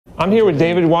I'm here with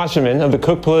David Wasserman of the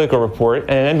Cook Political Report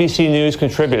and an NBC News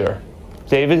contributor.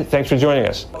 David, thanks for joining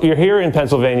us. You're here in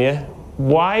Pennsylvania.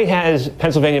 Why has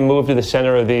Pennsylvania moved to the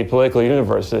center of the political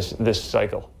universe this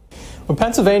cycle? Well,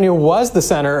 Pennsylvania was the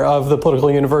center of the political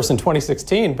universe in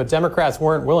 2016, but Democrats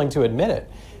weren't willing to admit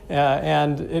it.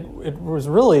 And it was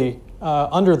really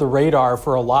under the radar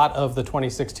for a lot of the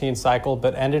 2016 cycle,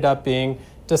 but ended up being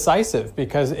decisive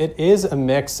because it is a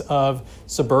mix of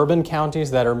suburban counties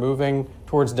that are moving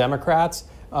towards Democrats,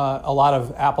 a lot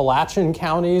of Appalachian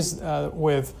counties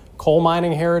with coal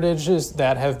mining heritages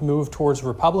that have moved towards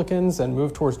Republicans and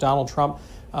moved towards Donald Trump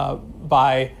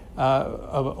by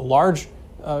a large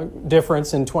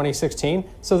difference in 2016.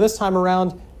 So this time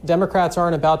around, Democrats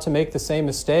aren't about to make the same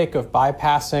mistake of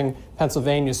bypassing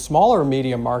Pennsylvania's smaller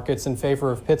media markets in favor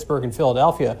of Pittsburgh and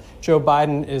Philadelphia. Joe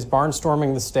Biden is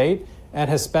barnstorming the state and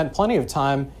has spent plenty of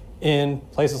time in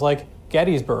places like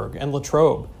Gettysburg and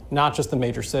Latrobe, not just the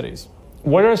major cities.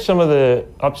 What are some of the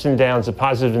ups and downs, the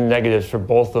positives and negatives for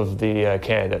both of the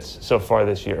candidates so far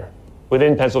this year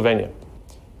within Pennsylvania?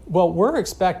 Well, we're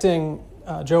expecting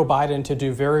Joe Biden to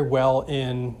do very well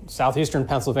in southeastern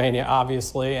Pennsylvania,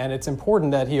 obviously, and it's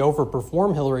important that he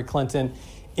overperform Hillary Clinton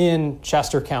in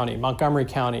Chester County, Montgomery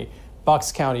County,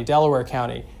 Bucks County, Delaware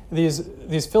County.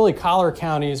 These Philly collar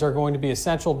counties are going to be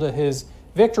essential to his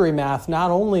victory math, not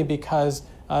only because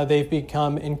they've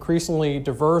become increasingly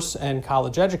diverse and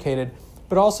college educated,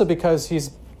 but also because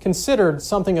he's considered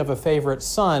something of a favorite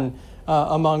son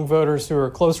among voters who are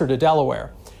closer to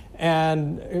Delaware,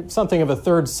 and something of a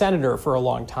third senator for a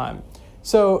long time.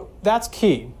 So that's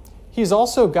key. He's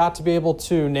also got to be able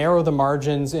to narrow the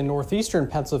margins in northeastern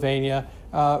Pennsylvania,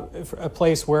 a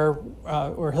place where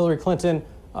Hillary Clinton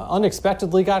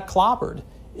unexpectedly got clobbered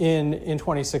in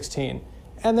 2016.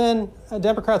 And then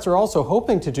Democrats are also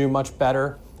hoping to do much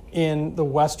better in the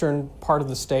western part of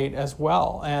the state as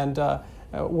well. And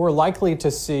we're likely to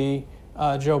see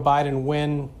Joe Biden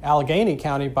win Allegheny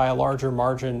County by a larger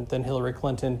margin than Hillary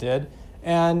Clinton did.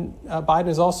 And Biden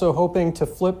is also hoping to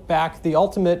flip back the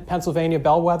ultimate Pennsylvania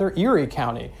bellwether, Erie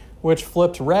County, which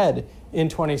flipped red in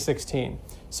 2016.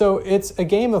 So it's a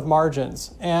game of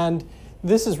margins. And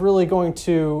this is really going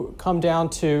to come down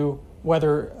to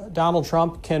whether Donald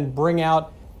Trump can bring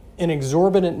out an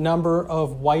exorbitant number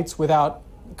of whites without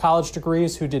college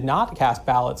degrees who did not cast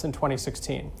ballots in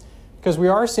 2016. Because we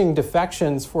are seeing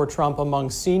defections for Trump among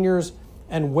seniors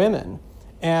and women.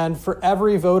 And for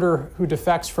every voter who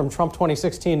defects from Trump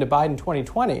 2016 to Biden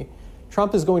 2020,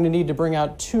 Trump is going to need to bring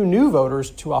out 2 new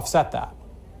voters to offset that.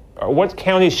 What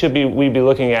counties should we be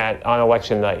looking at on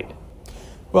election night?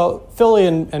 Well, Philly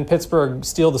and Pittsburgh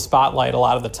steal the spotlight a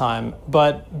lot of the time,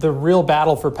 but the real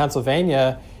battle for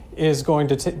Pennsylvania is going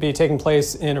to be taking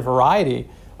place in a variety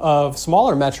of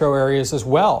smaller metro areas as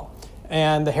well.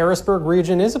 And the Harrisburg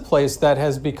region is a place that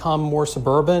has become more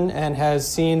suburban and has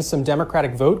seen some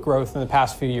Democratic vote growth in the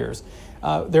past few years.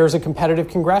 There's a competitive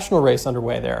congressional race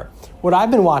underway there. What I've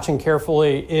been watching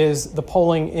carefully is the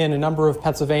polling in a number of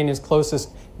Pennsylvania's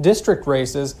closest district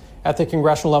races at the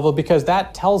congressional level, because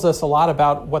that tells us a lot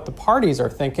about what the parties are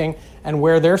thinking and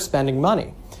where they're spending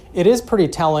money. It is pretty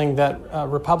telling that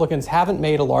Republicans haven't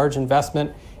made a large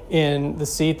investment in the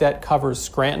seat that covers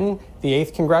Scranton, the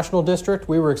 8th congressional district.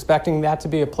 We were expecting that to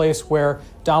be a place where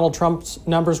Donald Trump's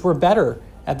numbers were better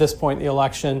at this point in the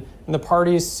election, and the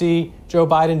parties see Joe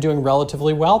Biden doing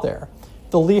relatively well there.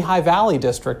 The Lehigh Valley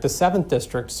district, the 7th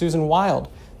district, Susan Wild,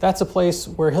 that's a place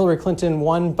where Hillary Clinton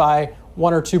won by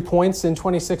 1 or 2 points in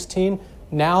 2016.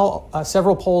 Now,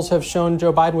 several polls have shown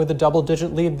Joe Biden with a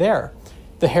double-digit lead there.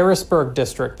 The Harrisburg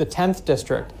district, the 10th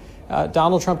district,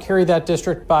 Donald Trump carried that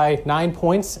district by 9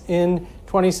 points in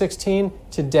 2016.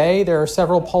 Today, there are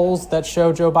several polls that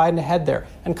show Joe Biden ahead there.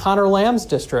 And Connor Lamb's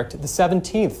district, the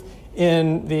 17th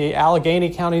in the Allegheny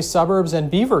County suburbs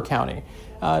and Beaver County.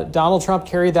 Donald Trump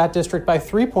carried that district by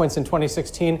 3 points in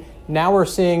 2016. Now we're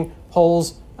seeing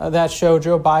polls that show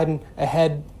Joe Biden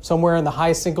ahead somewhere in the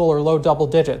high single or low double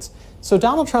digits. So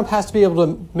Donald Trump has to be able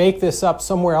to make this up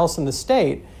somewhere else in the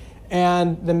state,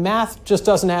 and the math just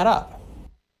doesn't add up.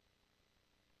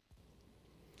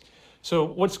 So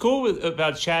what's cool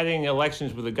about chatting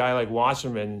elections with a guy like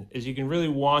Wasserman is you can really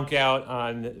wonk out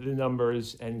on the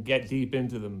numbers and get deep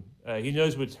into them. He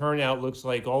knows what turnout looks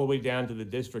like all the way down to the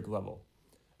district level.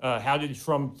 How did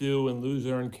Trump do in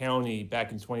Luzerne County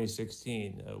back in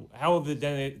 2016? How have the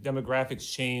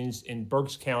demographics changed in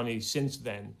Berks County since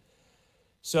then?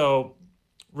 So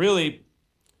really,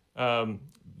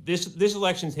 this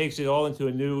election takes it all into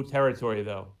a new territory,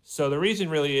 though. So the reason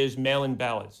really is mail-in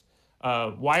ballots.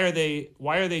 Why are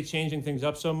they changing things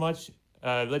up so much?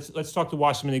 Let's talk to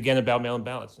Wasserman again about mail-in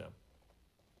ballots now.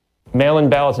 Mail-in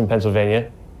ballots in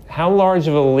Pennsylvania. How large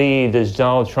of a lead does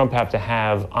Donald Trump have to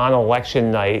have on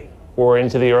election night or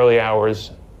into the early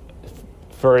hours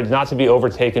for it not to be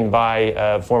overtaken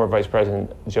by former Vice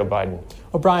President Joe Biden?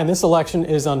 Well, Brian, this election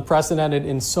is unprecedented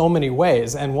in so many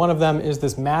ways, and one of them is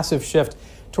this massive shift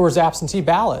towards absentee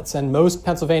ballots, and most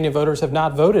Pennsylvania voters have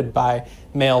not voted by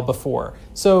mail before.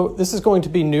 So this is going to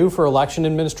be new for election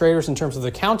administrators in terms of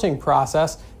the counting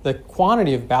process, the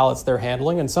quantity of ballots they're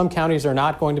handling, and some counties are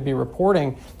not going to be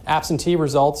reporting absentee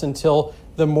results until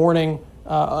the morning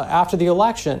after the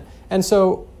election. And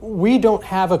so we don't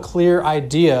have a clear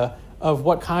idea of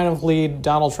what kind of lead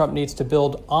Donald Trump needs to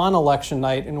build on election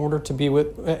night in order to be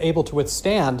able to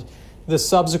withstand the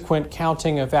subsequent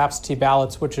counting of absentee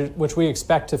ballots, which we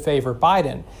expect to favor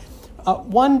Biden.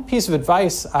 One piece of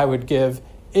advice I would give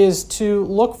is to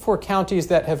look for counties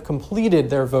that have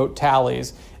completed their vote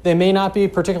tallies. They may not be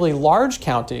particularly large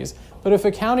counties, but if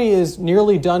a county is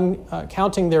nearly done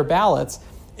counting their ballots,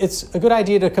 it's a good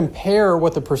idea to compare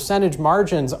what the percentage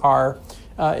margins are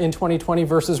in 2020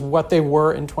 versus what they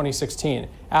were in 2016.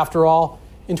 After all,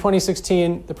 in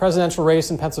 2016, the presidential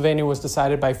race in Pennsylvania was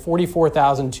decided by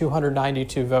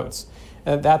 44,292 votes.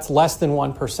 That's less than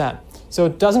 1%. So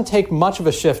it doesn't take much of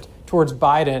a shift towards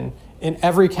Biden in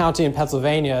every county in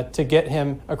Pennsylvania to get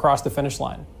him across the finish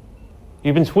line.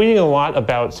 You've been tweeting a lot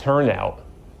about turnout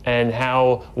and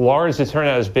how large the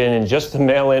turnout has been in just the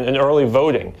mail-in and early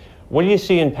voting. What do you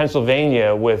see in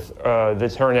Pennsylvania with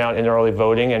the turnout in early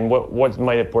voting, and what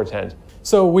might it portend?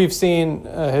 So we've seen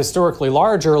a historically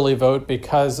large early vote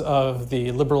because of the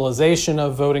liberalization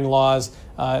of voting laws,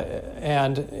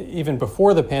 and even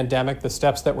before the pandemic, the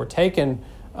steps that were taken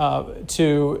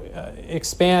to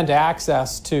expand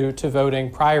access to voting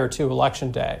prior to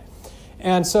Election Day.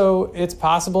 And so it's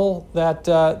possible that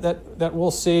that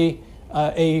we'll see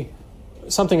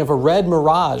something of a red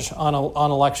mirage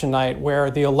on election night, where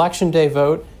the Election Day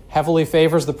vote heavily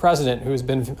favors the president, who's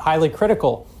been highly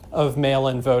critical of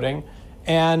mail-in voting,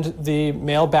 and the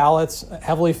mail ballots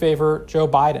heavily favor Joe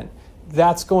Biden.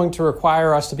 That's going to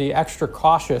require us to be extra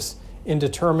cautious in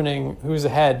determining who's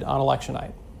ahead on election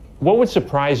night. What would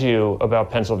surprise you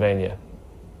about Pennsylvania?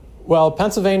 Well,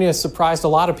 Pennsylvania surprised a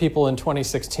lot of people in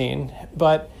 2016,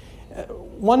 but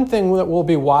one thing that we'll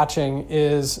be watching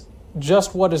is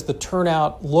just what does the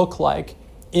turnout look like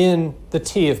in the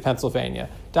T of Pennsylvania.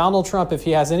 Donald Trump, if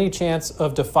he has any chance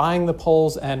of defying the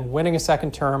polls and winning a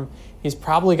second term, he's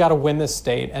probably got to win this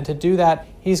state. And to do that,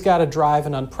 he's got to drive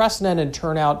an unprecedented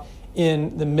turnout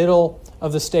in the middle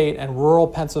of the state and rural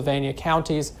Pennsylvania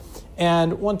counties.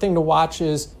 And one thing to watch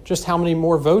is just how many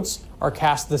more votes are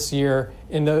cast this year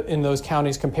in those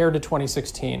counties compared to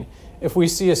 2016. If we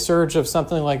see a surge of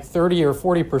something like 30 or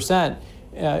 40%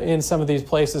 in some of these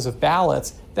places of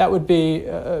ballots, that would be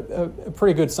a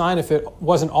pretty good sign if it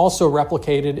wasn't also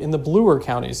replicated in the bluer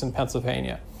counties in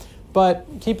Pennsylvania. But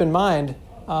keep in mind,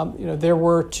 there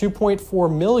were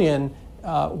 2.4 million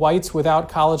whites without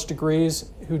college degrees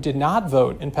who did not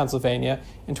vote in Pennsylvania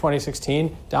in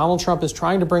 2016. Donald Trump is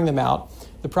trying to bring them out.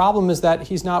 The problem is that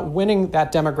he's not winning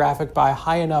that demographic by a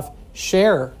high enough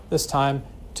share this time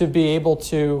to be able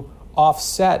to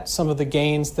offset some of the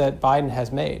gains that Biden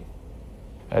has made.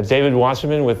 David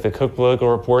Wasserman with the Cook Political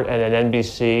Report and an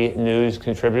NBC News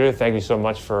contributor, thank you so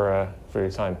much for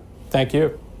your time. Thank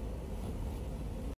you.